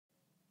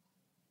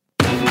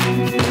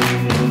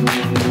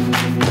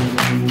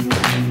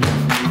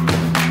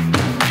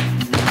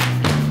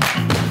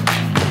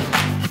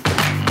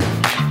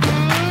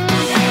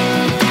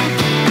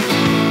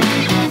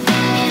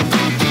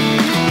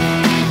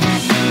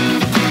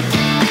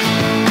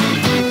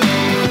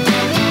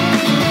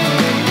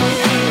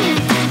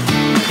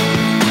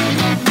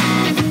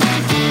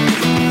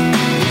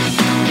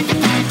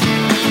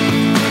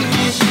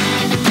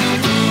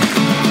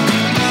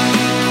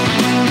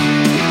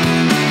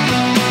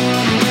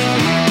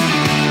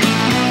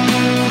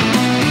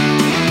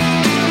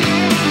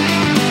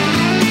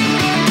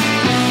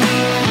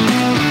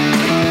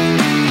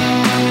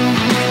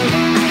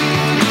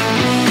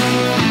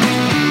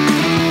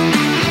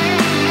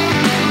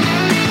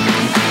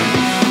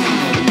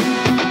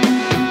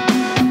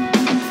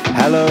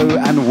Hello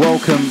and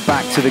welcome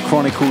back to the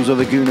Chronicles of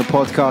a Gooner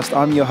podcast.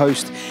 I'm your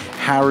host,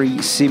 Harry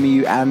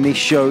Simiu, and this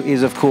show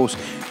is, of course,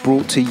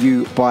 brought to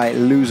you by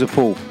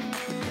Loserpool.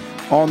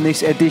 On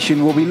this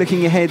edition, we'll be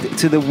looking ahead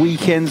to the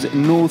weekend's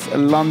North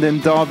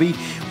London derby.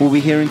 We'll be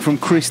hearing from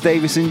Chris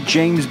Davison,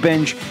 James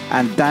Benge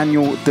and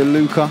Daniel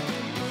DeLuca.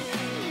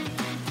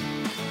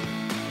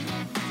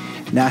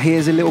 Now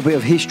here's a little bit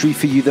of history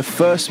for you. The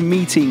first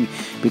meeting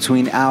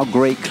between our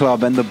great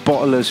club and the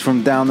Bottlers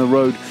from down the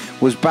road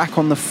was back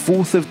on the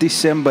 4th of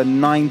December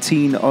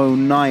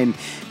 1909,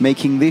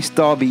 making this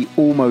derby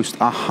almost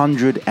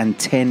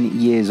 110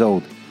 years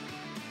old.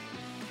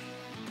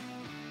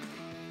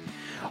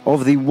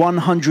 Of the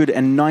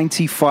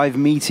 195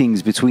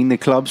 meetings between the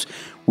clubs,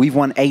 we've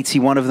won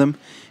 81 of them.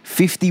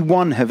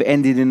 51 have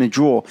ended in a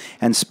draw,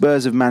 and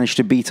Spurs have managed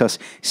to beat us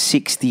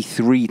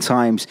 63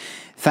 times.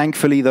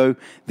 Thankfully, though,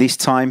 this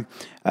time,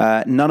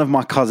 none of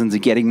my cousins are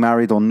getting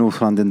married on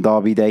North London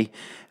Derby Day.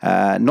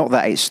 Not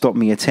that it stopped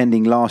me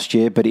attending last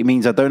year, but it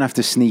means I don't have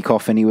to sneak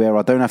off anywhere.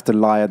 I don't have to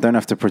lie. I don't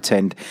have to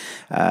pretend.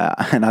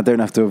 And I don't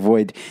have to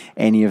avoid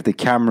any of the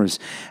cameras.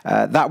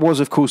 That was,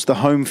 of course, the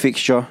home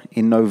fixture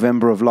in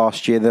November of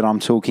last year that I'm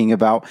talking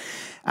about.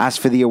 As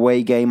for the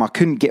away game, I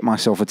couldn't get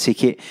myself a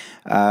ticket.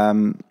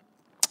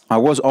 I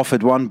was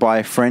offered one by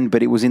a friend,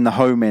 but it was in the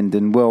home end.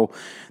 And, well,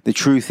 the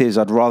truth is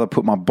I'd rather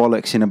put my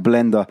bollocks in a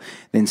blender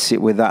than sit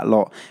with that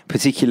lot,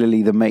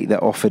 particularly the mate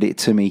that offered it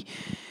to me.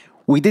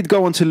 We did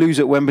go on to lose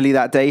at Wembley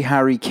that day,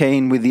 Harry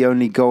Kane with the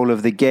only goal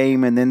of the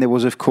game. And then there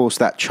was, of course,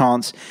 that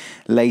chance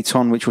late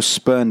on, which was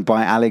spurned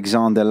by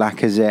Alexander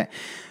Lacazette.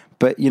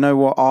 But you know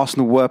what?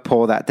 Arsenal were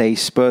poor that day.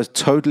 Spurs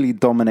totally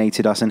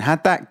dominated us. And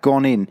had that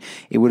gone in,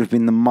 it would have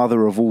been the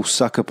mother of all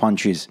sucker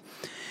punches.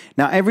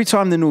 Now, every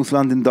time the North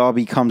London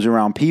derby comes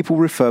around, people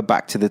refer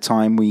back to the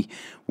time we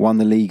won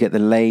the league at the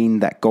Lane,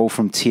 that goal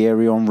from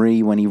Thierry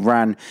Henry when he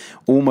ran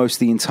almost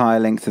the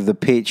entire length of the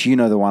pitch. You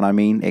know the one I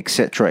mean,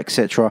 etc.,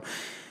 etc.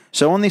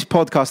 So on this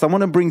podcast, I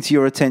want to bring to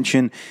your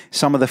attention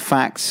some of the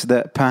facts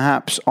that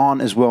perhaps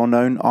aren't as well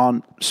known,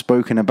 aren't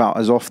spoken about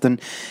as often.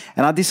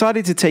 And I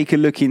decided to take a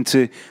look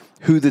into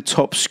who the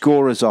top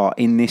scorers are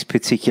in this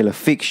particular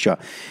fixture.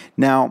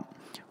 Now,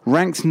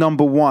 ranked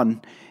number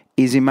one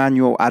is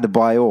Emmanuel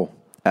Adebayor.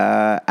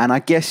 And I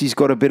guess he's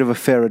got a bit of a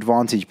fair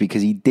advantage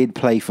because he did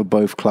play for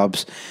both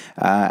clubs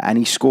and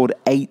he scored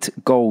 8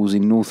 goals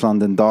in North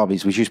London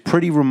derbies, which is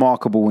pretty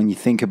remarkable when you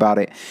think about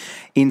it.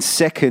 In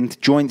second,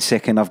 joint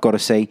second, I've got to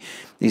say,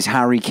 is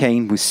Harry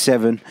Kane with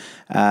 7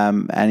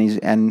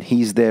 and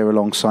he's there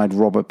alongside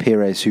Robert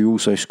Pires, who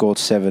also scored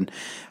 7.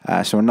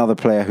 So another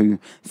player who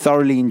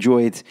thoroughly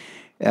enjoyed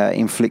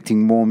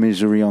inflicting more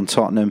misery on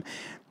Tottenham.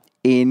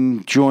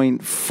 In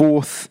joint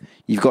fourth,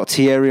 you've got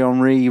Thierry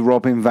Henry,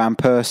 Robin van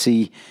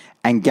Persie,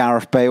 and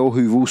Gareth Bale,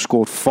 who've all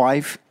scored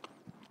 5.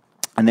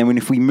 And then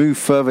if we move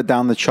further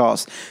down the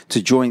charts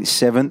to joint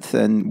 7th,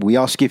 and we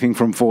are skipping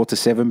from 4 to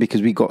 7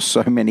 because we got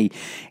so many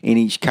in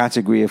each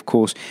category, of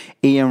course,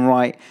 Ian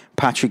Wright,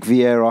 Patrick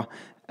Vieira,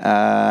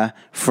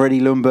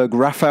 Freddie Ljungberg,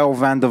 Rafael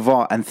van der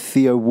Vaart, and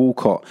Theo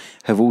Walcott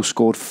have all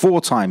scored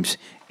 4 times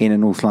in a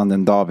North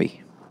London derby.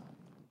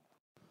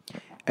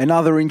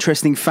 Another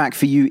interesting fact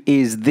for you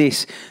is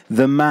this: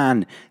 the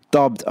man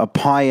dubbed a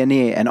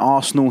pioneer, an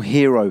Arsenal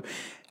hero,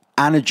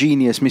 and a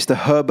genius, Mr.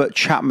 Herbert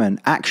Chapman,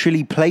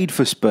 actually played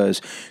for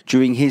Spurs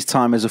during his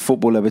time as a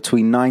footballer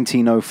between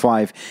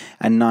 1905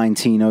 and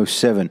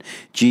 1907.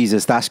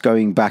 Jesus, that's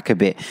going back a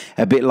bit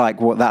like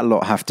what that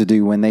lot have to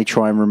do when they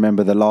try and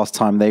remember the last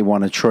time they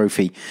won a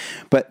trophy.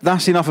 But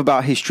that's enough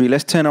about history.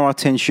 Let's turn our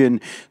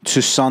attention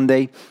to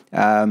Sunday.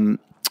 Unai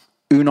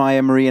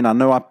Emery, and I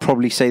know I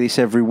probably say this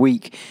every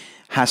week,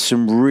 has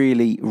some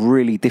really,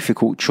 really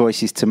difficult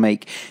choices to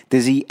make.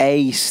 Does he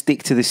A,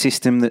 stick to the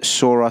system that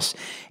saw us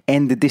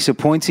end the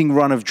disappointing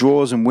run of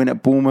draws and win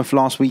at Bournemouth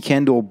last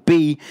weekend? Or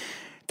B,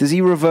 does he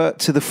revert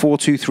to the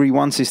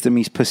 4-2-3-1 system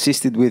he's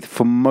persisted with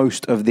for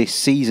most of this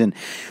season?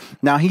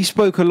 Now, he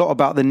spoke a lot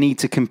about the need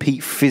to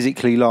compete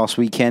physically last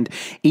weekend,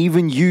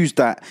 even used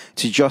that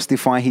to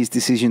justify his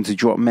decision to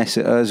drop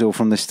Mesut Ozil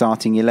from the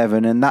starting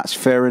 11, and that's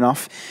fair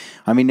enough.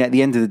 I mean, at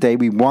the end of the day,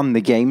 we won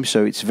the game,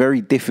 so it's very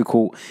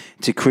difficult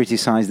to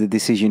criticise the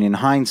decision in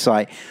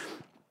hindsight.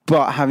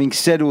 But having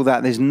said all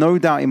that, there's no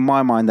doubt in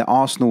my mind that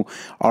Arsenal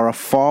are a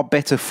far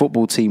better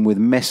football team with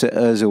Mesut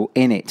Ozil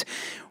in it.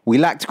 We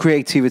lacked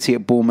creativity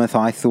at Bournemouth,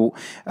 I thought.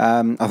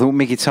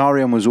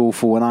 Mkhitaryan was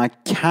awful, and I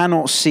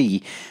cannot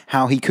see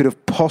how he could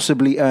have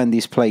possibly earned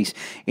his place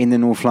in the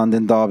North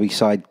London derby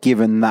side,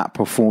 given that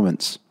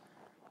performance.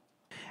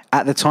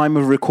 At the time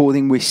of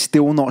recording, we're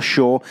still not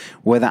sure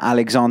whether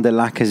Alexander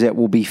Lacazette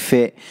will be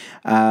fit.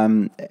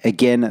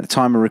 Again, at the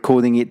time of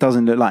recording, it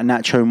doesn't look like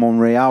Nacho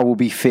Monreal will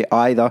be fit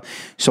either.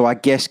 So I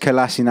guess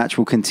Kolasinac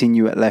will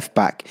continue at left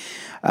back.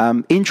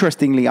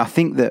 Interestingly, I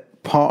think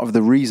that part of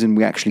the reason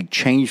we actually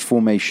changed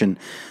formation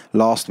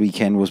last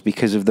weekend was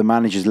because of the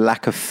manager's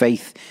lack of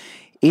faith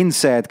in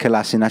Sead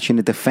Kolasinac in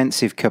a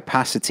defensive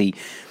capacity.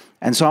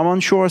 And so I'm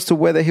unsure as to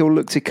whether he'll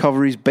look to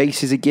cover his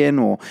bases again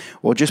or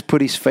just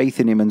put his faith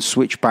in him and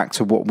switch back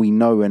to what we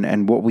know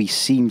and what we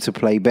seem to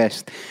play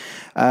best.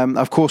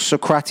 Of course,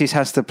 Sokratis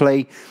has to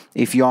play.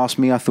 If you ask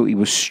me, I thought he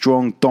was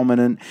strong,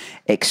 dominant,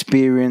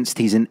 experienced.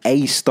 He's an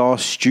A-star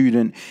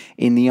student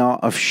in the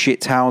art of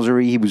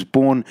shithousery. He was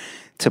born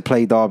to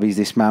play derbies,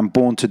 this man,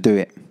 born to do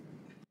it.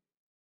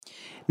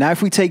 Now,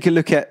 if we take a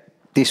look at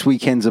this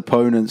weekend's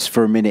opponents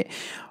for a minute,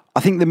 I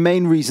think the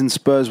main reason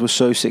Spurs were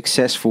so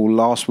successful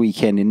last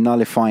weekend in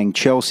nullifying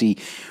Chelsea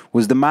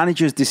was the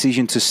manager's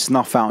decision to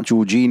snuff out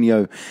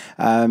Jorginho,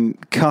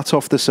 cut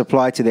off the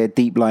supply to their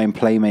deep-lying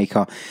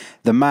playmaker,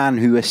 the man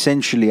who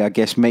essentially, I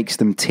guess, makes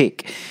them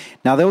tick.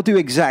 Now, they'll do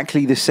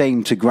exactly the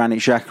same to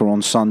Granit Xhaka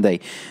on Sunday,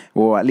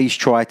 or at least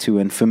try to,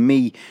 and for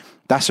me,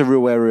 that's a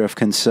real area of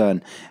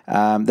concern.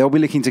 They'll be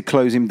looking to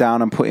close him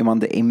down and put him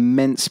under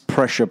immense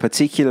pressure,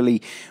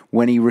 particularly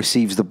when he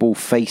receives the ball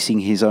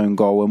facing his own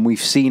goal. And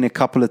we've seen a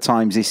couple of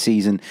times this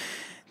season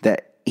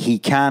that he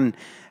can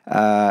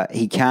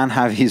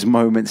have his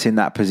moments in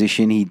that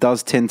position. He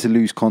does tend to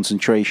lose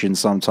concentration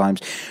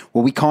sometimes.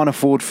 Well, we can't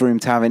afford for him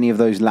to have any of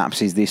those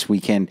lapses this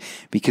weekend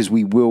because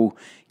we will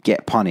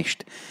get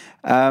punished.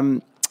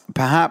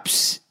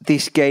 Perhaps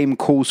this game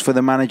calls for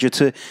the manager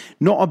to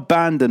not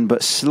abandon,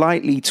 but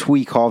slightly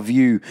tweak our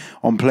view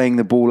on playing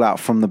the ball out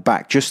from the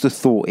back. Just a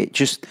thought. It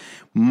just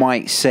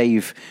might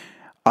save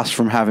us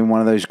from having one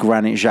of those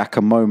Granit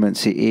Xhaka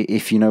moments,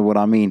 if you know what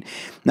I mean.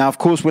 Now, of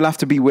course, we'll have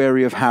to be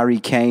wary of Harry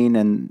Kane,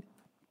 and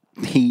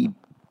he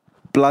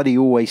bloody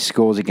always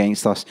scores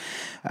against us,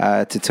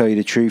 to tell you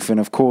the truth. And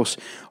of course,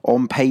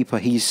 on paper,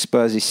 he's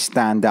Spurs'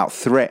 standout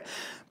threat.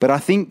 But I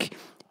think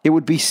it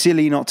would be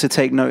silly not to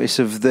take notice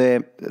of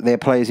their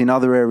players in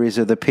other areas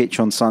of the pitch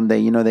on Sunday.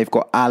 You know, they've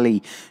got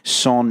Ali,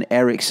 Son,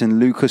 Eriksen,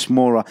 Lucas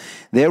Moura.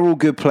 They're all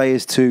good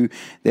players too.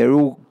 They're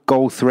all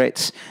goal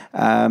threats.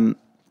 And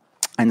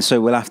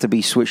so we'll have to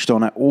be switched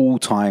on at all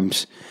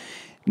times.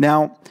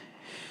 Now,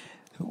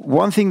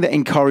 one thing that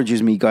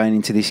encourages me going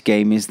into this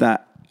game is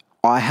that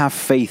I have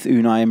faith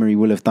Unai Emery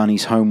will have done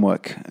his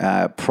homework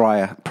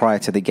prior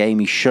to the game.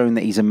 He's shown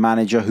that he's a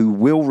manager who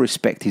will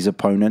respect his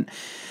opponent.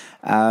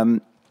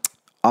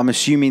 I'm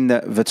assuming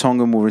that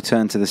Vertonghen will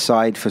return to the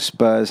side for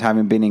Spurs,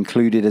 having been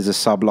included as a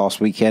sub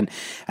last weekend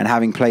and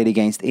having played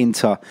against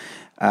Inter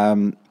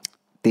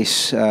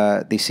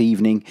this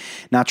evening.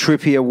 Now,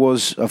 Trippier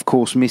was, of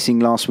course,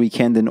 missing last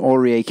weekend, and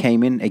Aurier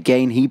came in.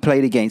 Again, he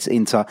played against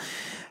Inter.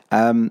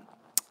 And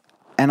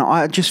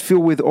I just feel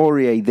with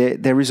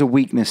Aurier, there is a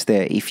weakness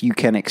there if you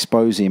can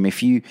expose him.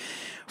 If you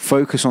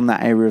focus on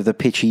that area of the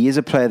pitch, he is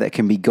a player that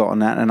can be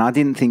gotten at, and I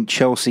didn't think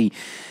Chelsea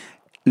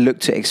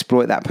look to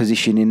exploit that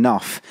position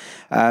enough.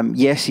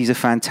 Yes, he's a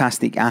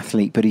fantastic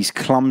athlete, but he's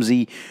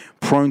clumsy,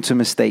 prone to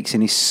mistakes,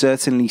 and is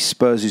certainly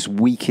Spurs'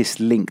 weakest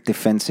link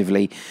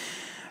defensively.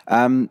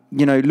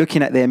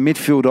 Looking at their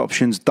midfield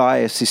options,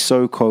 Dyer,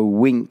 Sissoko,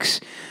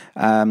 Winks,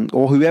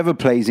 or whoever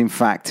plays, in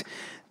fact,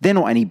 they're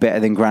not any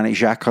better than Granit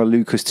Xhaka,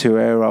 Lucas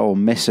Torreira, or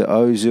Mesut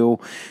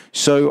Ozil.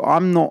 So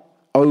I'm not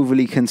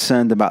overly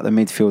concerned about the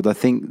midfield. I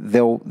think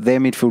their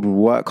midfield will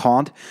work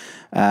hard.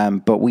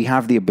 But we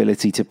have the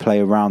ability to play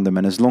around them.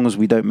 And as long as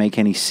we don't make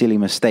any silly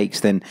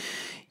mistakes, then,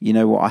 you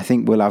know what, I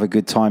think we'll have a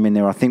good time in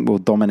there. I think we'll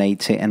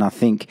dominate it. And I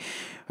think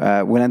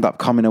we'll end up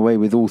coming away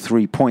with all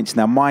 3 points.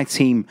 Now, my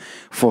team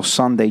for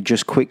Sunday,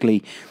 just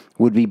quickly,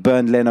 would be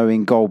Bernd Leno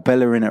in goal,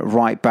 Bellerin at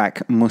right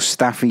back,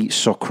 Mustafi,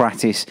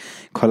 Sokratis,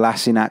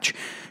 Kolasinac,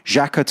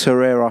 Xhaka,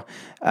 Torreira,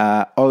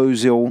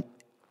 Ozil,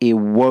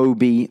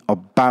 Iwobi,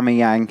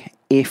 Aubameyang.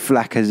 If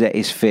Lacazette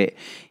is fit,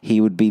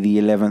 he would be the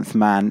 11th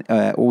man.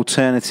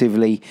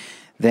 Alternatively,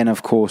 then,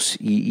 of course,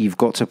 you've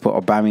got to put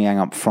Aubameyang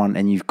up front,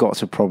 and you've got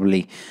to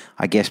probably,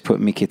 I guess,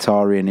 put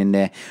Mkhitaryan in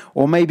there.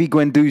 Or maybe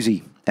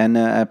Guendouzi,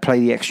 and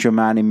play the extra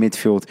man in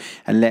midfield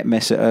and let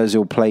Mesut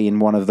Ozil play in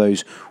one of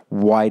those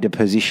wider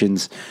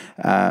positions.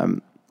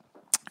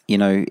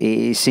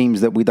 It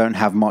seems that we don't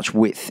have much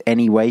width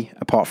anyway,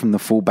 apart from the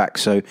fullback.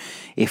 So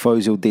if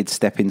Ozil did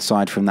step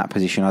inside from that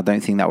position, I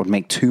don't think that would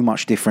make too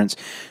much difference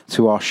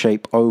to our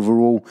shape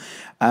overall.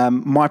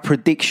 My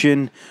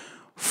prediction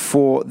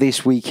for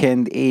this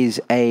weekend is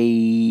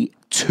a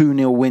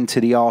 2-0 win to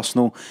the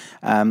Arsenal.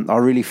 I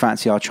really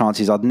fancy our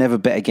chances. I'd never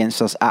bet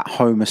against us at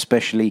home,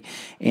 especially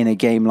in a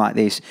game like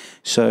this.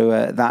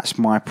 So that's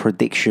my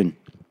prediction.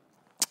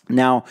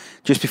 Now,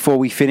 just before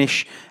we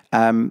finish,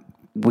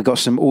 we got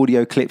some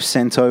audio clips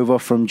sent over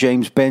from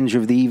James Benge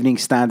of the Evening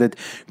Standard,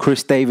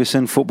 Chris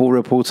Davison, football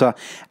reporter,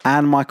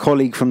 and my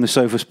colleague from the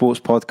Sofa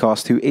Sports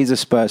podcast, who is a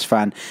Spurs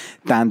fan,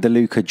 Dan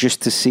DeLuca,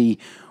 just to see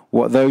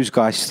what those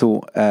guys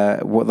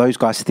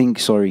think,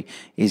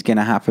 is going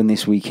to happen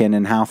this weekend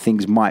and how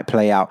things might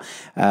play out.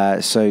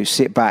 So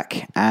sit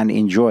back and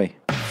enjoy.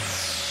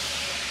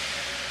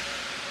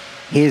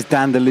 Here's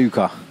Dan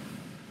DeLuca.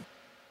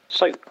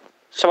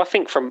 So I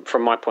think from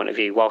my point of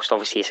view, whilst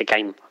obviously it's a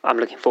game I'm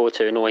looking forward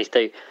to and always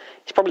do,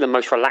 it's probably the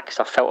most relaxed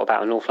I've felt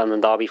about a North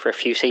London derby for a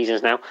few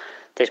seasons now.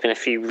 There's been a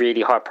few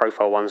really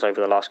high-profile ones over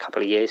the last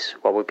couple of years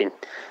where we've been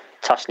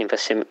tussling for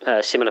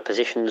similar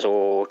positions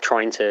or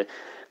trying to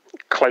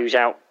close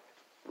out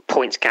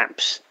points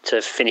gaps to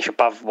finish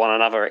above one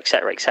another,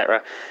 etc.,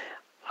 etc.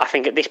 I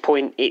think at this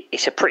point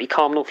it's a pretty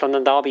calm North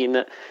London derby in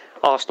that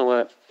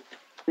Arsenal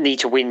need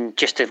to win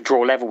just to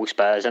draw level with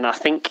Spurs, and I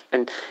think,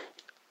 and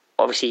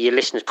obviously your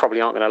listeners probably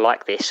aren't going to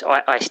like this,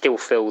 I still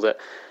feel that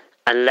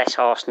unless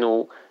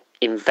Arsenal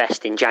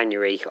invest in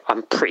January,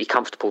 I'm pretty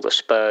comfortable that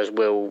Spurs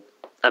will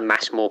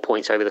amass more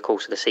points over the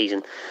course of the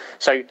season.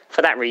 So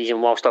for that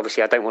reason, whilst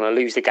obviously I don't want to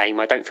lose the game,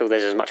 I don't feel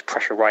there's as much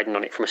pressure riding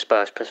on it from a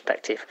Spurs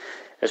perspective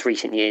as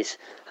recent years.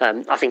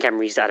 I think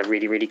Emery's had a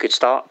really, really good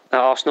start at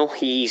Arsenal.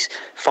 He's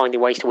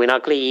finding ways to win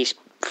ugly. He's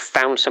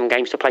found some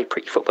games to play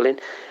pretty football in,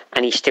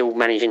 and he's still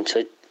managing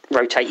to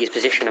rotate his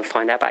position and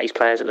find out about his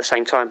players at the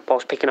same time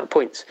whilst picking up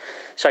points.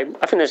 So I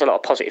think there's a lot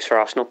of positives for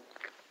Arsenal.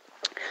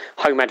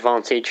 Home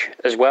advantage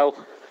as well.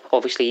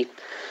 Obviously,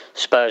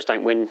 Spurs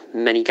don't win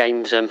many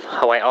games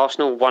away at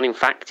Arsenal. One, in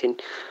fact,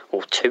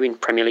 or two in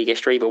Premier League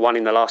history, but one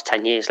in the last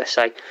 10 years, let's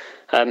say.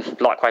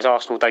 Likewise,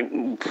 Arsenal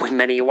don't win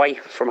many away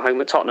from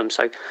home at Tottenham.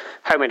 So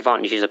home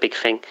advantage is a big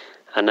thing.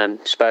 And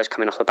Spurs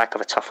coming off the back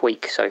of a tough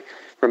week. So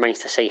remains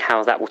to see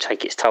how that will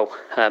take its toll.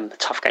 A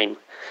tough game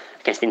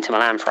against Inter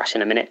Milan for us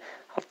in a minute.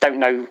 I don't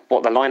know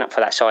what the lineup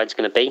for that side is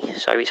going to be,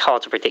 so it's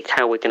hard to predict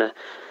how we're going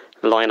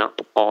to line up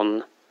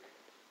on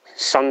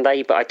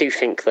Sunday, but I do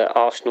think that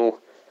Arsenal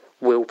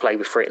will play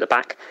with three at the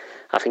back.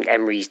 I think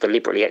Emery's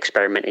deliberately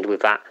experimented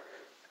with that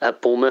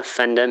at Bournemouth,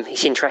 and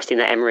it's interesting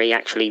that Emery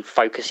actually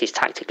focuses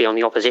tactically on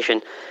the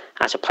opposition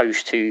as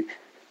opposed to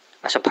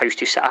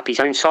set up his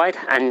own side,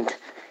 and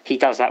he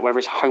does that whether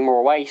it's home or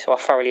away, so I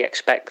thoroughly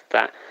expect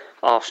that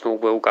Arsenal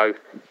will go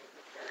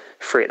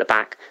three at the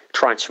back,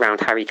 try and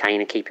surround Harry Kane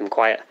and keep him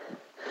quiet.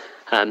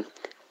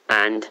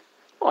 And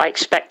I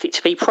expect it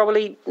to be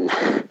probably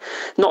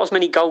not as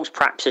many goals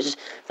perhaps as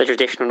the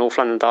traditional North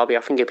London derby. I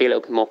think it'll be a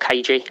little bit more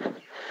cagey.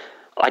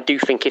 I do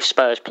think if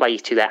Spurs play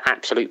to their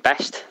absolute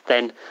best,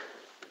 then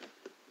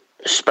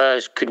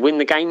Spurs could win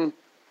the game.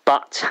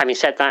 But having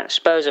said that,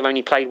 Spurs have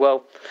only played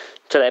well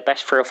to their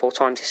best 3 or 4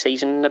 times this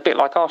season, a bit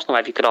like Arsenal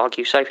have, you could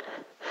argue. So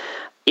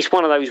it's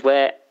one of those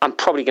where I'm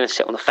probably going to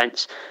sit on the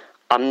fence.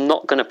 I'm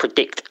not going to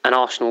predict an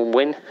Arsenal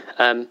win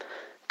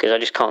because I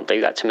just can't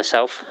do that to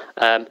myself.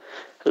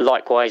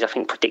 Likewise, I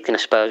think predicting a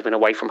Spurs win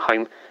away from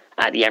home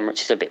at the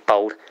Emirates is a bit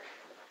bold.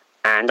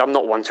 And I'm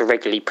not one to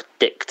regularly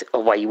predict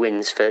away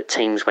wins for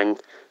teams when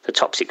the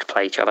top 6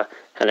 play each other,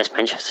 unless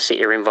Manchester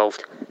City are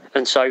involved.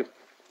 And so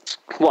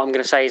what I'm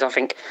going to say is I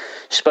think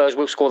Spurs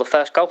will score the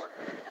first goal,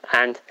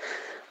 and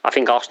I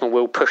think Arsenal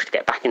will push to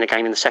get back in the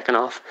game in the second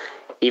half.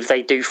 If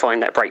they do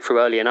find that breakthrough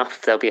early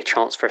enough, there'll be a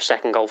chance for a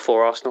second goal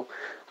for Arsenal.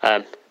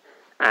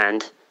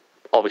 And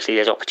obviously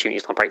there's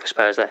opportunities on break for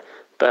Spurs there.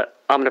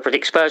 But I'm going to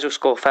predict Spurs will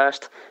score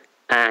first,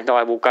 and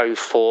I will go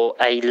for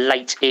a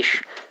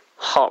late-ish,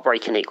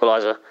 heartbreaking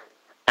equaliser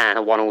and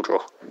a 1-1 draw.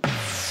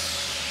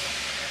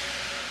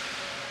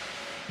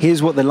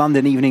 Here's what the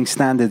London Evening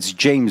Standard's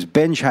James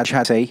Benge had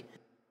to say.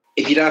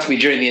 If you'd asked me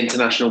during the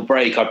international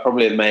break, I'd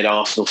probably have made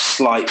Arsenal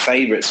slight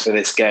favourites for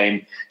this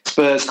game.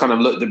 Spurs kind of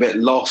looked a bit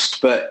lost,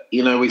 but,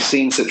 you know, we've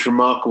seen such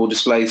remarkable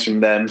displays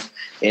from them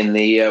in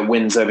the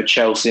wins over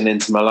Chelsea and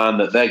Inter Milan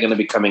that they're going to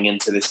be coming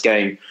into this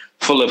game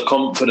full of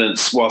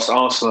confidence, whilst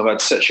Arsenal have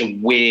had such a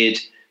weird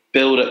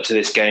build-up to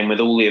this game with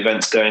all the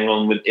events going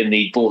on in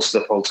the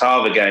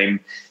Borussia-Poltava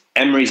game.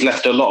 Emery's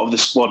left a lot of the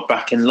squad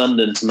back in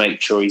London to make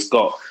sure he's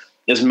got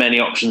as many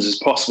options as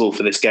possible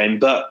for this game,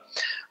 but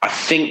I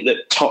think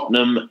that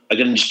Tottenham are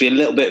going to just be a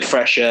little bit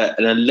fresher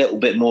and a little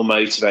bit more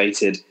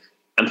motivated.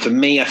 And for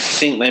me, I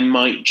think they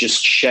might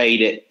just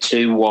shade it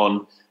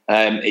 2-1.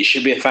 It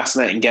should be a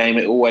fascinating game.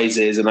 It always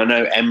is. And I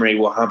know Emery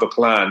will have a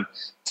plan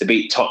to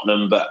beat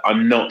Tottenham, but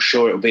I'm not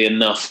sure it'll be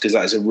enough because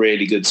that is a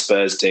really good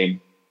Spurs team.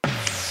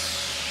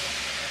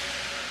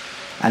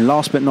 And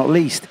last but not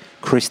least,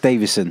 Chris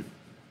Davison.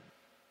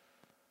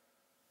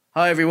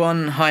 Hi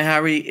everyone, hi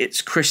Harry,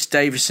 it's Chris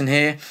Davison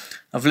here.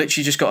 I've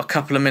literally just got a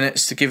couple of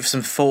minutes to give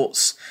some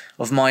thoughts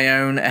of my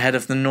own ahead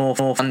of the North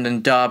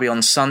London derby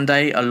on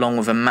Sunday, along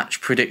with a match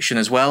prediction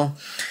as well.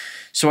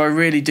 So I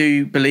really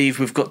do believe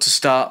we've got to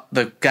start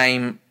the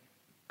game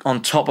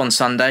on top on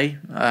Sunday,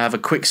 have a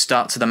quick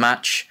start to the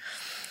match.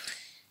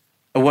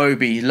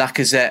 Iwobi,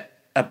 Lacazette,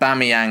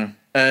 Aubameyang,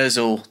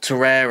 Ozil,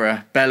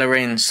 Torreira,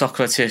 Bellerin,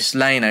 Socrates,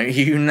 Leno,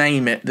 you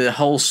name it, the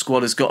whole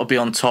squad has got to be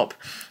on top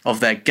of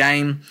their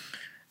game,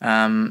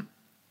 and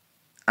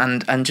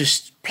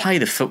just play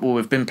the football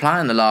we've been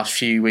playing the last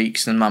few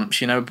weeks and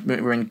months. You know,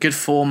 we're in good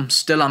form,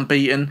 still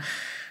unbeaten,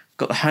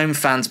 got the home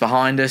fans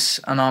behind us,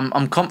 and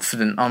I'm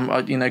confident.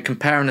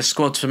 Comparing the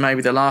squad to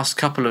maybe the last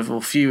couple of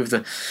or few of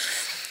the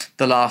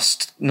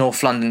last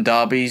North London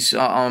derbies,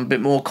 I'm a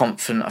bit more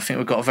confident. I think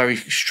we've got a very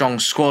strong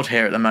squad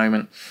here at the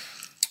moment.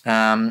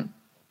 I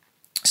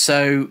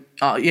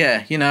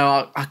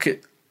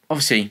could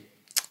obviously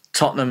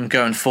Tottenham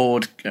going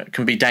forward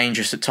can be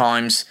dangerous at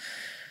times,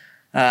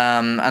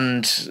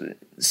 and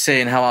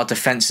seeing how our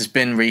defence has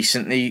been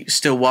recently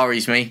still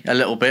worries me a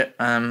little bit.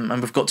 And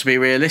we've got to be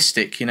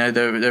realistic. You know,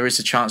 there is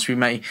a chance we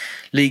may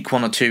leak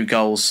 1 or 2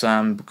 goals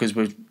because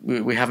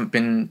we haven't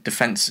been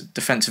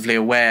defensively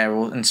aware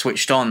and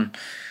switched on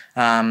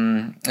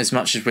as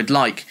much as we'd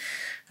like.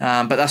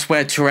 But that's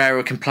where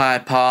Torreira can play a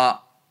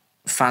part.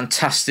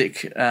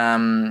 Fantastic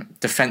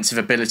defensive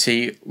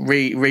ability,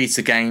 reads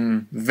the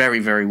game very,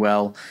 very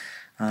well.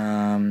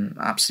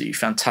 Absolutely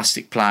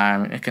fantastic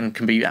player. It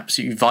can be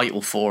absolutely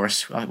vital for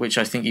us, which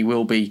I think he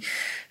will be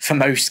for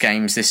most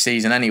games this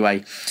season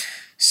anyway.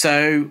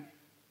 So,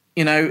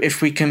 you know,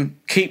 if we can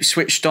keep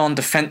switched on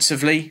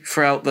defensively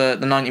throughout the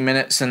 90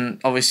 minutes, and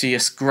obviously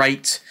it's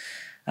great.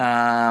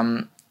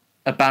 Aubameyang,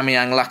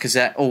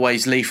 Lacazette,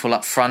 always lethal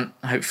up front.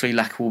 Hopefully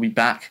Lacazette will be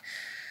back.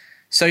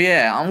 So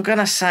yeah, I'm going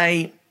to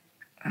say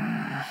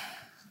a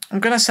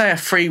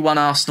 3-1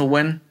 Arsenal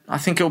win. I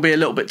think it'll be a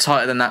little bit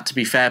tighter than that, to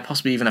be fair,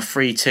 possibly even a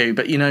 3-2.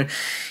 But, you know,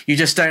 you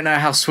just don't know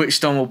how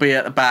switched on we'll be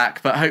at the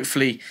back. But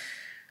hopefully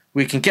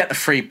we can get the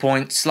 3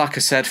 points. Like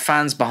I said,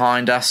 fans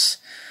behind us.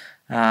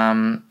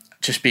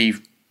 Just be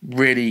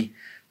really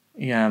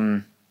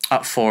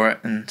up for it.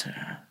 And,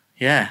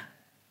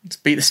 let's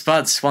beat the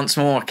Spuds once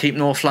more. Keep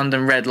North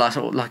London red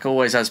like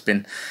always has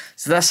been.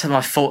 So that's my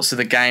thoughts of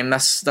the game.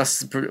 That's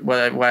the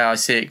way I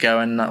see it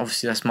going.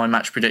 Obviously, that's my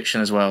match prediction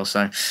as well.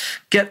 So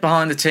get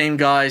behind the team,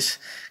 guys.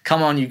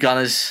 Come on, you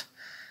Gunners.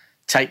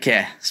 Take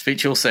care. Speak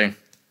to you all soon.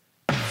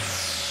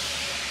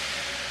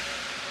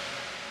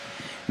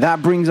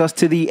 That brings us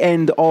to the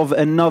end of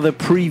another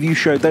preview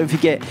show. Don't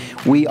forget,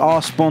 we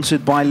are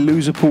sponsored by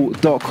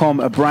loserpool.com,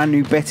 a brand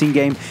new betting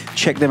game.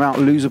 Check them out,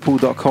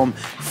 loserpool.com,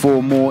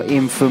 for more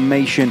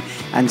information.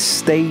 And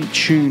stay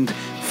tuned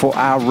for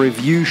our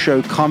review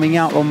show coming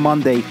out on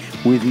Monday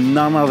with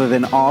none other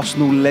than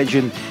Arsenal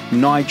legend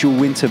Nigel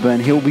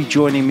Winterburn. He'll be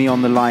joining me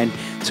on the line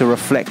to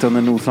reflect on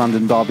the North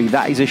London derby.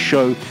 That is a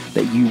show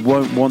that you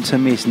won't want to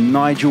miss.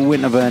 Nigel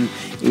Winterburn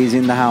is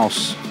in the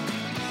house.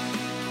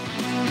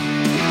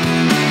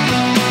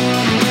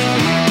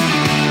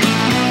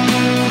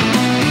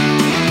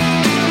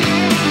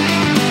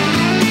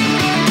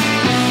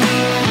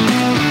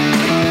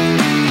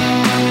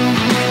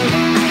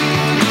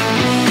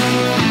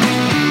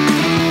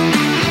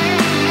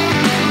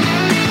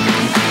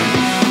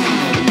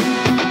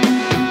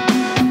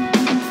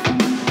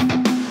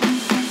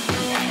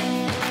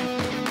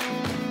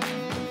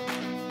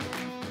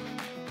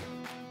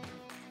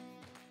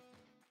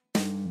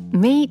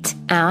 Meet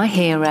our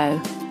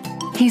hero.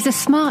 He's a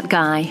smart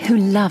guy who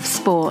loves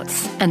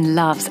sports and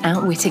loves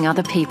outwitting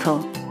other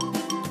people.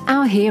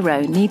 Our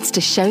hero needs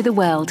to show the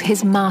world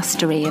his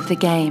mastery of the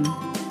game.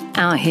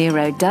 Our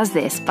hero does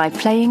this by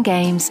playing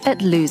games at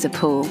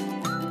Loserpool.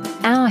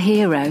 Our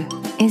hero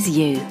is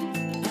you.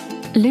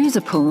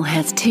 Loserpool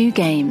has 2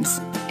 games.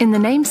 In the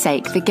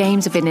namesake, the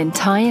games of an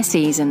entire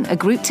season are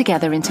grouped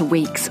together into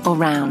weeks or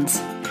rounds.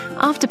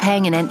 After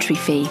paying an entry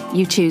fee,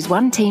 you choose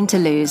one team to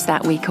lose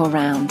that week or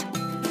round.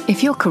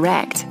 If you're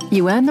correct,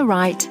 you earn the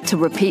right to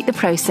repeat the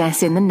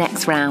process in the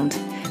next round.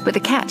 But the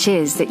catch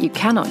is that you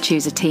cannot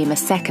choose a team a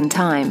second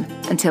time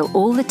until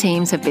all the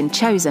teams have been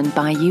chosen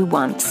by you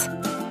once.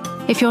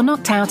 If you're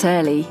knocked out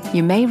early,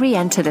 you may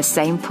re-enter the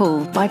same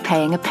pool by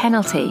paying a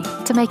penalty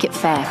to make it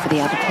fair for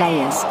the other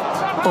players.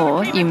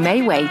 Or you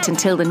may wait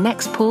until the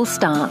next pool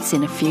starts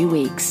in a few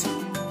weeks.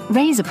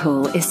 Razor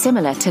Pool is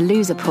similar to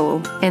Loser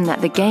Pool in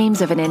that the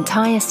games of an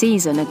entire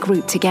season are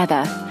grouped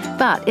together.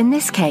 But in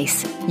this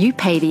case, you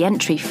pay the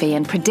entry fee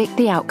and predict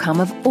the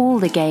outcome of all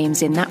the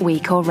games in that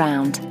week or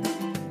round.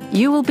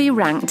 You will be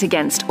ranked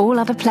against all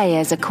other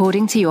players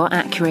according to your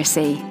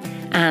accuracy.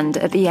 And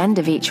at the end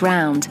of each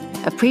round,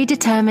 a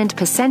predetermined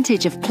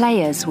percentage of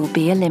players will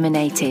be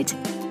eliminated.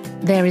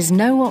 There is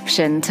no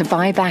option to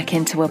buy back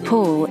into a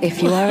pool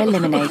if you are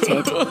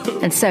eliminated,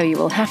 and so you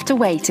will have to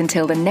wait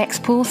until the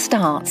next pool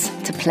starts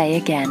to play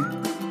again.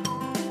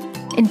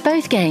 In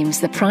both games,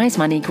 the prize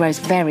money grows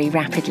very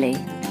rapidly.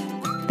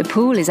 The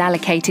pool is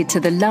allocated to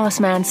the last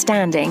man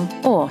standing,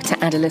 or,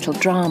 to add a little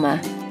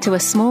drama, to a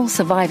small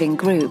surviving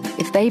group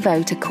if they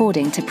vote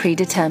according to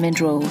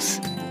predetermined rules.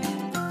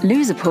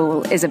 Loser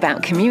Pool is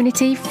about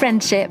community,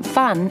 friendship,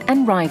 fun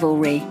and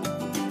rivalry.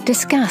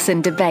 Discuss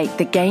and debate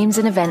the games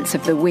and events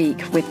of the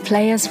week with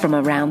players from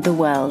around the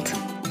world.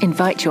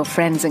 Invite your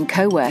friends and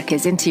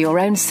co-workers into your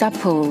own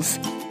sub-pools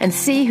and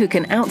see who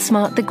can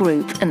outsmart the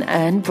group and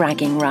earn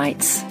bragging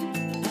rights.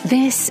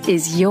 This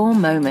is your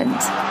moment.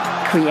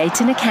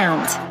 Create an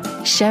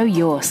account. Show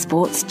your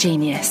sports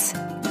genius.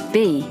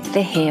 Be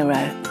the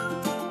hero.